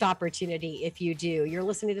missed opportunity if you do. You're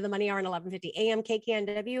listening to the Money Hour on 1150 AM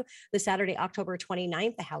KKNW, the Saturday, October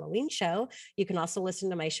 29th, the Halloween show. You can also listen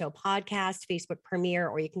to my show podcast, Facebook premiere,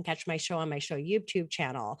 or you can catch my show on my show YouTube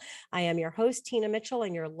channel. I am your host, Tina Mitchell,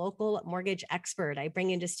 and your local mortgage expert. I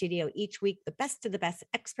bring into studio each week the best of the best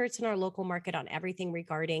experts in our local market on everything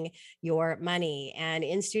regarding your money. And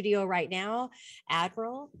in studio right now,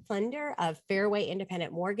 Admiral Thunder of Fairway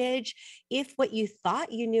Independent Mortgage. If what you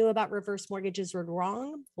thought you knew about reverse mortgages were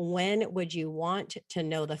wrong, when would you want to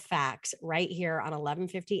know the facts? Right here on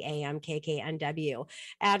 1150 AM KKNW.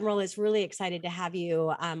 Admiral, is really excited to have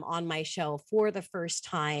you on my show for the first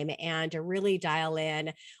time and to really dial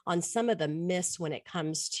in on some of the myths when it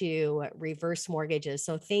comes to reverse mortgages.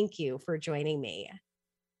 So thank you for joining me.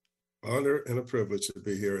 Honor and a privilege to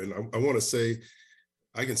be here. And I want to say,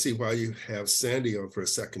 I can see why you have Sandy on for a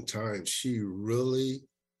second time. She really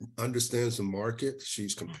understands the market.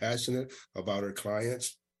 She's compassionate about her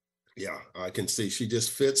clients. Yeah, I can see she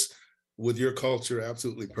just fits with your culture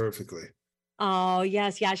absolutely perfectly. Oh,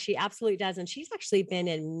 yes. Yeah, she absolutely does. And she's actually been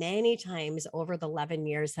in many times over the 11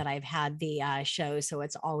 years that I've had the show. So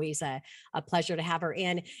it's always a pleasure to have her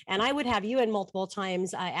in. And I would have you in multiple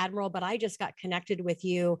times, Admiral, but I just got connected with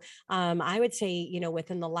you, I would say,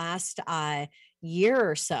 within the last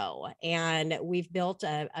year or so. And we've built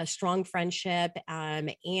a strong friendship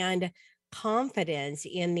and confidence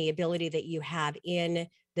in the ability that you have in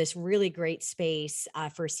this really great space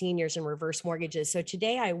for seniors and reverse mortgages. So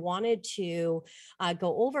today I wanted to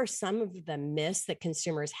go over some of the myths that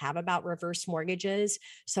consumers have about reverse mortgages,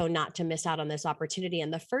 so not to miss out on this opportunity.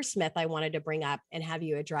 And the first myth I wanted to bring up and have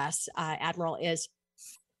you address, Admiral, is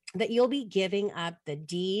that you'll be giving up the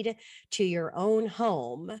deed to your own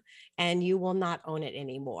home and you will not own it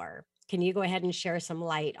anymore. Can you go ahead and share some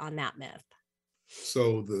light on that myth?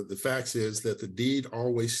 So the fact is that the deed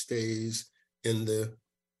always stays in the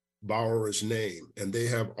borrower's name, and they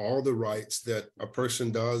have all the rights that a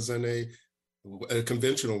person does in a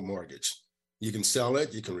conventional mortgage. You can sell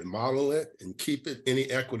it, you can remodel it, and keep it, any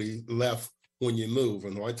equity left when you move.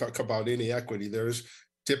 And when I talk about any equity, there's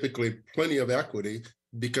typically plenty of equity,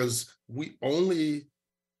 because we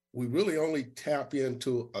really only tap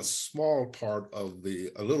into a small part of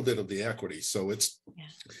a little bit of the equity. So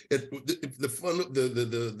the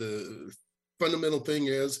fundamental thing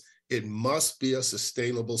is, it must be a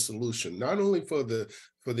sustainable solution, not only for the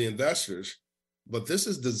investors, but this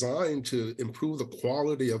is designed to improve the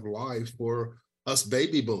quality of life for us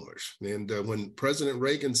baby boomers. And when President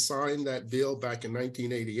Reagan signed that bill back in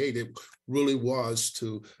 1988, it really was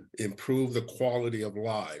to improve the quality of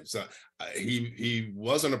lives. He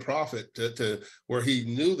wasn't a prophet to where he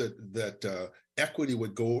knew that equity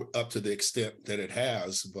would go up to the extent that it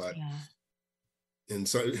has, but in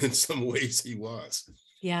some ways he was.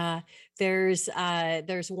 Yeah, there's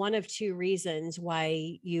one of two reasons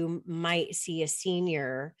why you might see a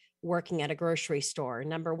senior working at a grocery store.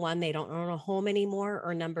 Number one, they don't own a home anymore,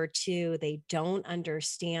 or number two, they don't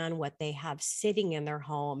understand what they have sitting in their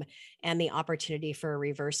home and the opportunity for a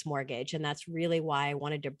reverse mortgage. And that's really why I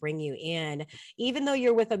wanted to bring you in. Even though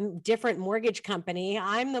you're with a different mortgage company,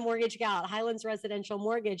 I'm the mortgage gal at Highlands Residential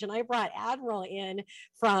Mortgage, and I brought Admiral in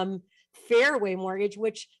from Fairway Mortgage,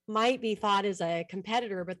 which might be thought as a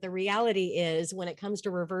competitor, but the reality is, when it comes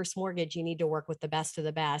to reverse mortgage, you need to work with the best of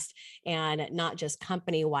the best, and not just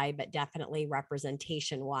company wide, but definitely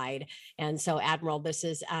representation wide. And so, Admiral, this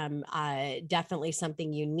is definitely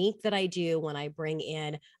something unique that I do when I bring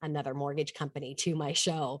in another mortgage company to my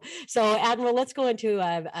show. So, Admiral, let's go into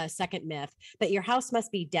a second myth, that your house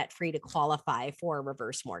must be debt free to qualify for a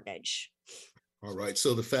reverse mortgage. All right.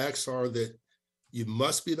 So the facts are that you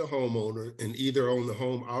must be the homeowner and either own the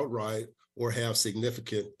home outright or have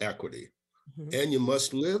significant equity. Mm-hmm. And you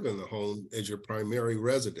must live in the home as your primary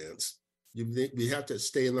residence. You have to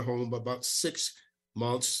stay in the home about 6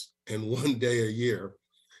 months and 1 day a year.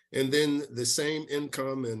 And then the same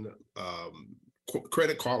income and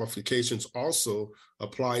credit qualifications also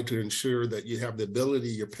apply to ensure that you have the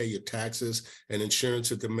ability to pay your taxes and insurance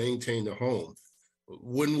to maintain the home.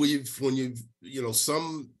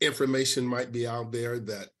 Some information might be out there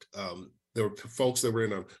that there were folks that were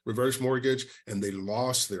in a reverse mortgage and they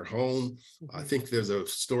lost their home. Mm-hmm. I think there's a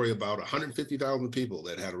story about 150,000 people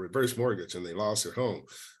that had a reverse mortgage and they lost their home.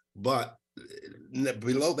 But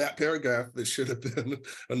below that paragraph, there should have been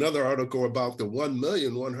another article about the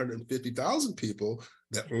 1,150,000 people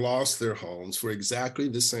that lost their homes for exactly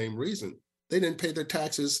the same reason. They didn't pay their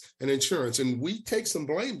taxes and insurance. And we take some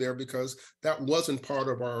blame there because that wasn't part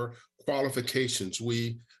of our qualifications.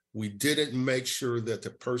 We We didn't make sure that the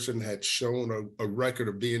person had shown a record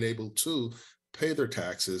of being able to pay their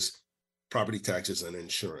taxes, property taxes, and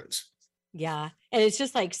insurance. Yeah. And it's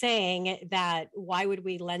just like saying that why would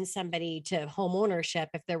we lend somebody to home ownership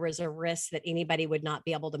if there was a risk that anybody would not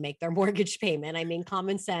be able to make their mortgage payment? I mean,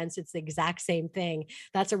 common sense, it's the exact same thing.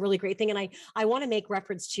 That's a really great thing. And I want to make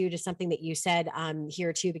reference to something that you said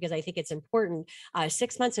here too, because I think it's important.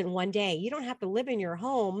 6 months and 1 day, you don't have to live in your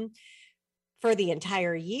home for the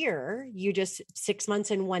entire year. You just 6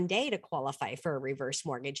 months and 1 day to qualify for a reverse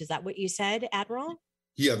mortgage. Is that what you said, Admiral?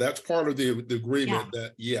 Yeah, that's part of the agreement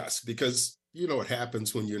that yes, because you know what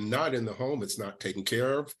happens when you're not in the home, it's not taken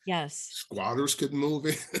care of. Yes. Squatters could move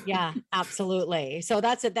in. Yeah, absolutely. So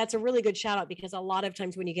that's a really good shout out, because a lot of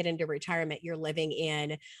times when you get into retirement, you're living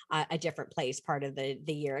in a different place part of the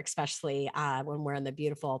year, especially when we're in the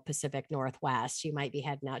beautiful Pacific Northwest. You might be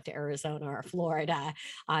heading out to Arizona or Florida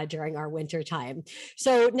during our winter time.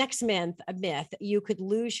 So next myth, you could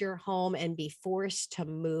lose your home and be forced to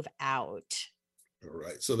move out. All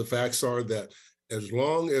right. So the facts are that as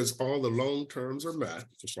long as all the loan terms are met,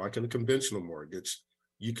 just like in a conventional mortgage,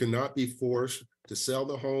 you cannot be forced to sell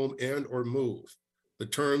the home and or move. The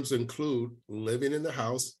terms include living in the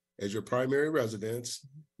house as your primary residence,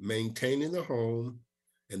 maintaining the home,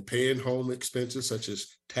 and paying home expenses such as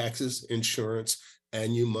taxes, insurance,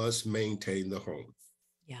 and you must maintain the home.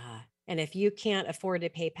 Yeah. And if you can't afford to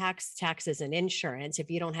pay taxes and insurance, if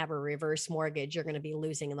you don't have a reverse mortgage, you're going to be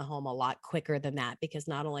losing the home a lot quicker than that, because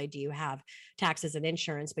not only do you have taxes and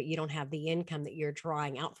insurance, but you don't have the income that you're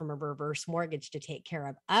drawing out from a reverse mortgage to take care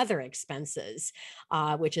of other expenses,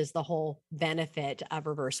 which is the whole benefit of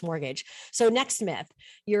reverse mortgage. So next myth,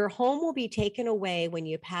 your home will be taken away when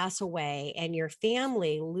you pass away and your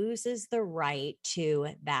family loses the right to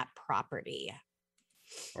that property.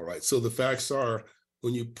 All right. So the facts are,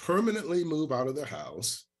 when you permanently move out of the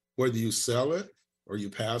house, whether you sell it or you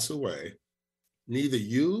pass away, neither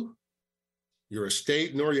you, your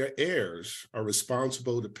estate, nor your heirs are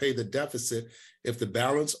responsible to pay the deficit if the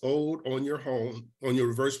balance owed on your home, on your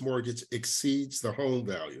reverse mortgage, exceeds the home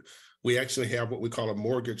value. We actually have what we call a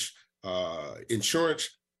mortgage insurance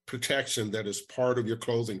protection that is part of your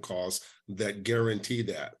closing costs that guarantee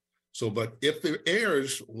that. So, but if the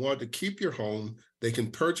heirs want to keep your home, they can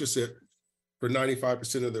purchase it for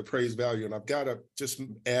 95% of the appraised value. And I've got to just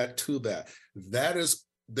add to that. That is,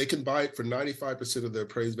 they can buy it for 95% of the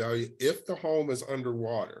appraised value if the home is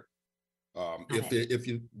underwater.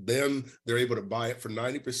 Then they're able to buy it for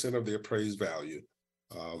 90% of the appraised value.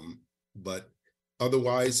 But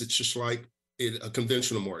otherwise, it's just like a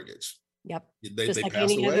conventional mortgage. Yep. They just like pass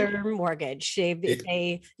any away. other mortgage.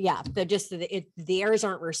 The heirs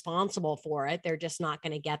aren't responsible for it. They're just not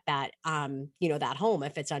going to get that, that home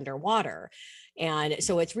if it's underwater. And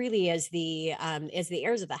so it's really as the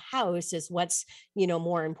heirs of the house is what's,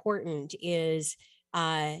 more important is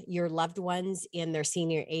your loved ones in their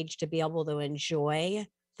senior age to be able to enjoy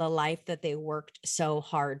the life that they worked so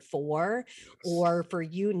hard for, or for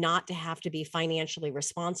you not to have to be financially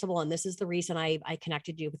responsible. And this is the reason I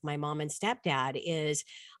connected you with my mom and stepdad is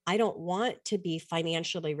I don't want to be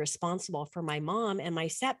financially responsible for my mom and my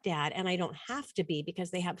stepdad. And I don't have to be, because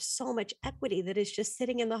they have so much equity that is just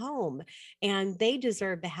sitting in the home, and they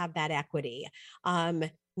deserve to have that equity.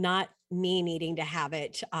 Not me needing to have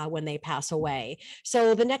it when they pass away.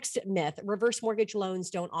 So the next myth, reverse mortgage loans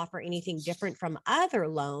don't offer anything different from other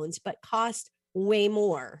loans, but cost way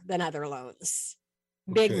more than other loans.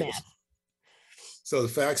 Big myth. So the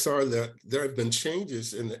facts are that there have been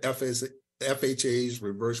changes in the FHA's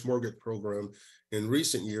reverse mortgage program in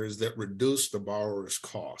recent years that reduce the borrower's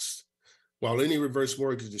cost. While any reverse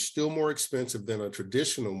mortgage is still more expensive than a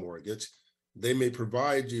traditional mortgage, they may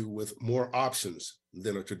provide you with more options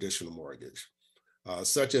than a traditional mortgage,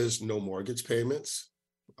 such as no mortgage payments.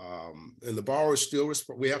 And the borrower still,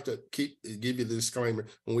 we have to give you the disclaimer,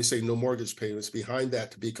 when we say no mortgage payments, behind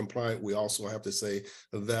that, to be compliant, we also have to say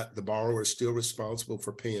that the borrower is still responsible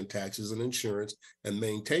for paying taxes and insurance and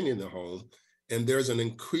maintaining the home. And there's an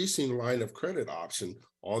increasing line of credit option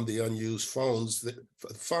on the unused funds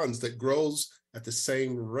that grows at the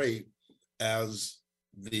same rate as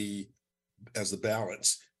the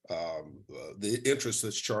balance, the interest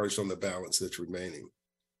that's charged on the balance that's remaining.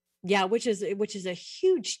 Yeah, which is a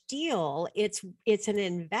huge deal. It's an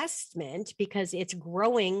investment because it's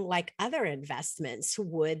growing like other investments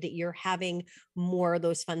would, that you're having more of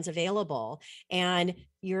those funds available. And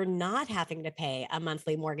you're not having to pay a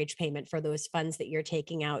monthly mortgage payment for those funds that you're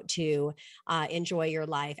taking out to enjoy your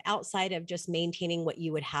life outside of just maintaining what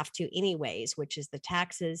you would have to anyways, which is the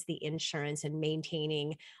taxes, the insurance, and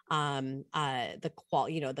maintaining the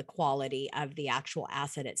quality of the actual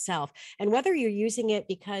asset itself. And whether you're using it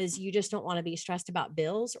because you just don't want to be stressed about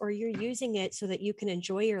bills, or you're using it so that you can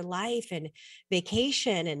enjoy your life and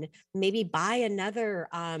vacation and maybe buy another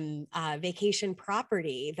vacation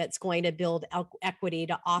property that's going to build equity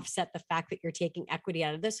to offset the fact that you're taking equity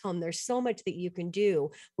out of this home. There's so much that you can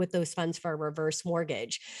do with those funds for a reverse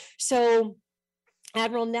mortgage. So,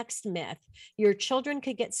 Admiral, next myth: your children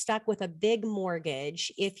could get stuck with a big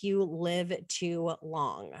mortgage if you live too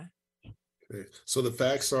long. Okay. So the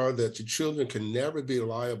facts are that your children can never be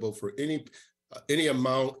liable for any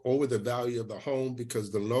amount over the value of the home,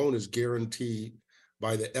 because the loan is guaranteed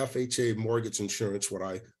by the FHA mortgage insurance,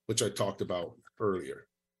 which I talked about earlier.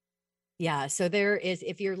 Yeah. So there is,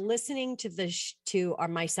 if you're listening to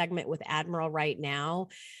my segment with Admiral right now,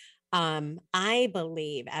 I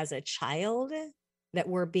believe as a child that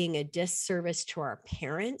we're being a disservice to our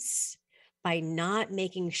parents by not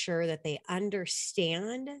making sure that they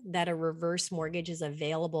understand that a reverse mortgage is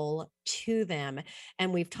available to them.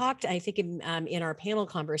 And we've talked, I think, in our panel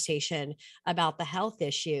conversation about the health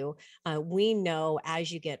issue. We know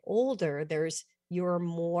as you get older, you're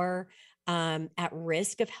more at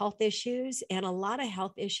risk of health issues, and a lot of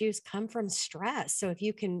health issues come from stress. So if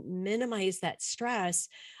you can minimize that stress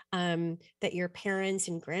that your parents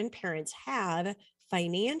and grandparents have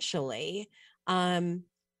financially,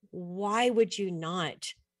 why would you not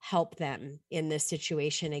help them in this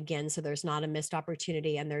situation again, so there's not a missed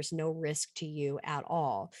opportunity and there's no risk to you at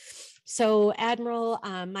all? So, Admiral,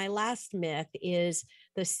 my last myth is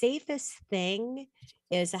the safest thing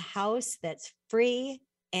is a house that's free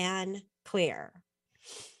and clear.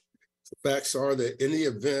 The facts are that in the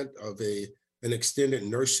event of an extended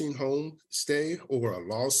nursing home stay or a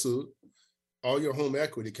lawsuit, all your home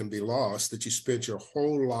equity can be lost that you spent your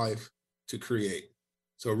whole life to create.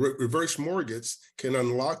 So reverse mortgage can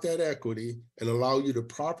unlock that equity and allow you to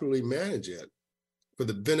properly manage it for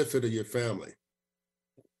the benefit of your family.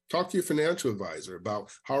 Talk to your financial advisor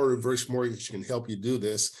about how a reverse mortgage can help you do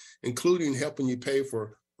this, including helping you pay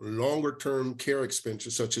for longer term care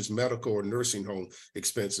expenses such as medical or nursing home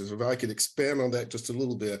expenses. If I could expand on that just a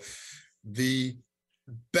little bit, the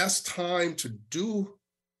best time to do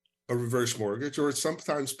a reverse mortgage, or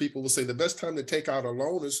sometimes people will say the best time to take out a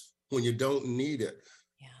loan is when you don't need it.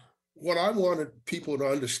 Yeah. What I wanted people to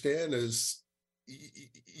understand is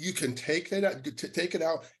you can take it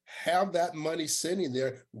out, have that money sitting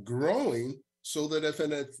there growing, so that if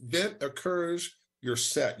an event occurs, you're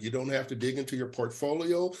set. You don't have to dig into your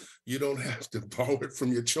portfolio. You don't have to borrow it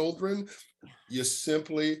from your children. You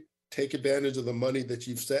simply take advantage of the money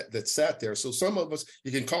that sat there. So some of us,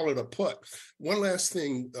 you can call it a put. One last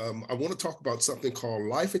thing, I want to talk about something called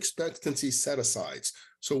life expectancy set-asides.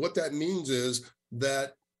 So what that means is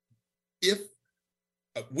that if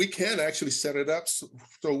we can actually set it up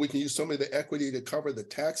so we can use some of the equity to cover the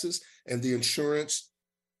taxes and the insurance,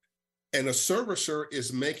 and a servicer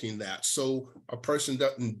is making that. So a person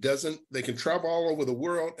they can travel all over the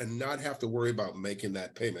world and not have to worry about making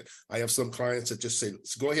that payment. I have some clients that just say,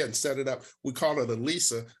 let's go ahead and set it up. We call it a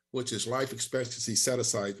LISA, which is life expectancy set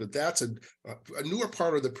aside, but that's a newer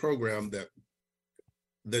part of the program that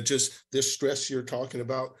just this stress you're talking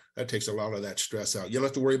about, that takes a lot of that stress out. You don't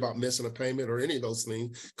have to worry about missing a payment or any of those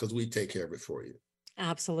things, because we take care of it for you.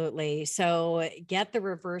 Absolutely. So get the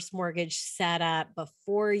reverse mortgage set up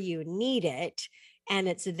before you need it, and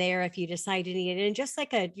it's there if you decide to need it. And just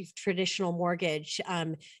like a traditional mortgage,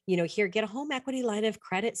 here, get a home equity line of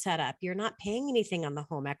credit set up. You're not paying anything on the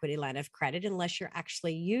home equity line of credit unless you're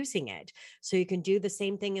actually using it. So you can do the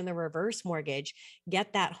same thing in the reverse mortgage.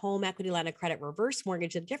 Get that home equity line of credit reverse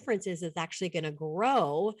mortgage. The difference is it's actually going to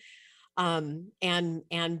grow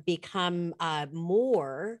and become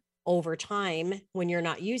more over time when you're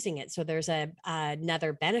not using it. So there's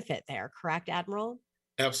another benefit there, correct, Admiral?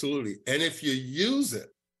 Absolutely. And if you use it,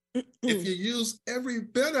 if you use every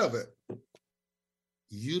bit of it,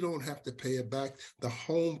 you don't have to pay it back. The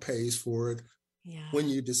home pays for it when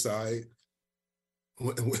you decide,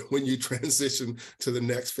 when you transition to the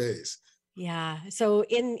next phase. Yeah. So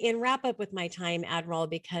in wrap up with my time, Admiral,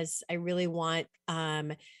 because I really want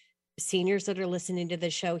seniors that are listening to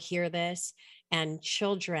the show hear this, and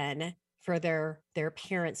children for their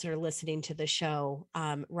parents that are listening to the show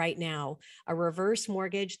right now. A reverse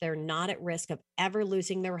mortgage, they're not at risk of ever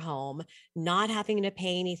losing their home, not having to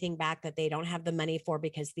pay anything back that they don't have the money for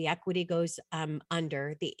because the equity goes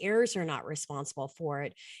under. The heirs are not responsible for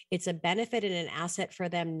it. It's a benefit and an asset for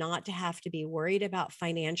them not to have to be worried about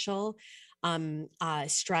financial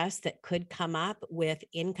stress that could come up with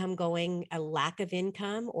income going, a lack of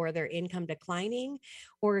income, or their income declining.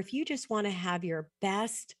 Or if you just want to have your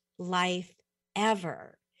best life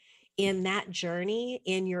ever in that journey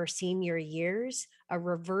in your senior years, a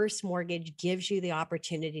reverse mortgage gives you the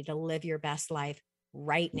opportunity to live your best life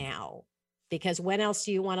right now. Because when else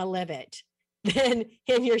do you want to live it than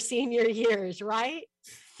in your senior years, right?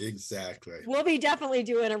 Exactly. We'll be definitely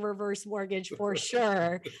doing a reverse mortgage for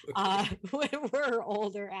sure when we're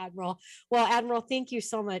older, Admiral. Well, Admiral, thank you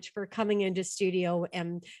so much for coming into studio,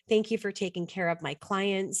 and thank you for taking care of my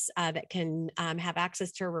clients that can have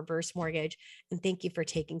access to a reverse mortgage. And thank you for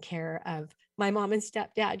taking care of my mom and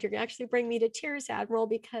stepdad. You're going to actually bring me to tears, Admiral,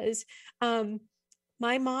 because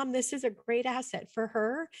my mom, this is a great asset for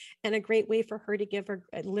her and a great way for her to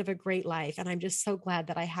live a great life. And I'm just so glad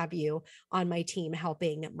that I have you on my team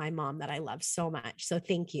helping my mom that I love so much. So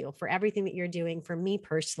thank you for everything that you're doing for me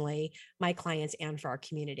personally, my clients, and for our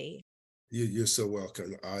community. You're so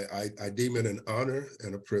welcome. I deem it an honor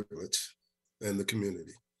and a privilege in the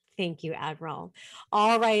community. Thank you, Admiral.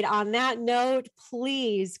 All right. On that note,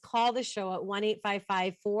 please call the show at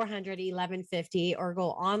 1-855-400-1150 or go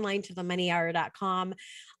online to themoneyhour.com.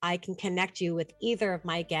 I can connect you with either of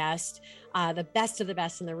my guests, the best of the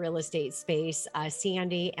best in the real estate space,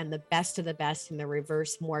 Sandy, and the best of the best in the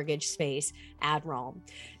reverse mortgage space, Admiral.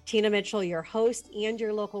 Tina Mitchell, your host and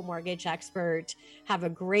your local mortgage expert. Have a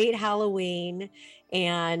great Halloween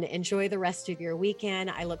and enjoy the rest of your weekend.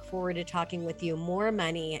 I look forward to talking with you more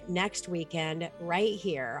money next weekend right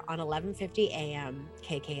here on 1150 AM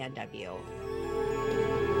KKNW.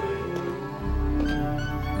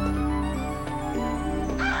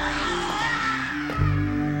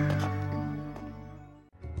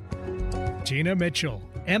 Tina Mitchell,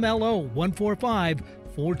 MLO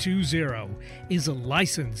 145420, is a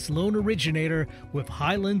licensed loan originator with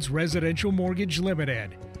Highlands Residential Mortgage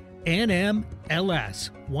Limited, NMLS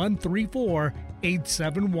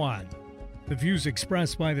 134871. The views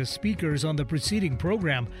expressed by the speakers on the preceding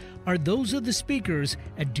program are those of the speakers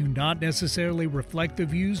and do not necessarily reflect the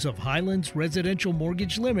views of Highlands Residential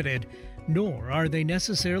Mortgage Limited, nor are they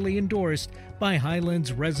necessarily endorsed by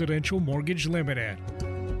Highlands Residential Mortgage Limited.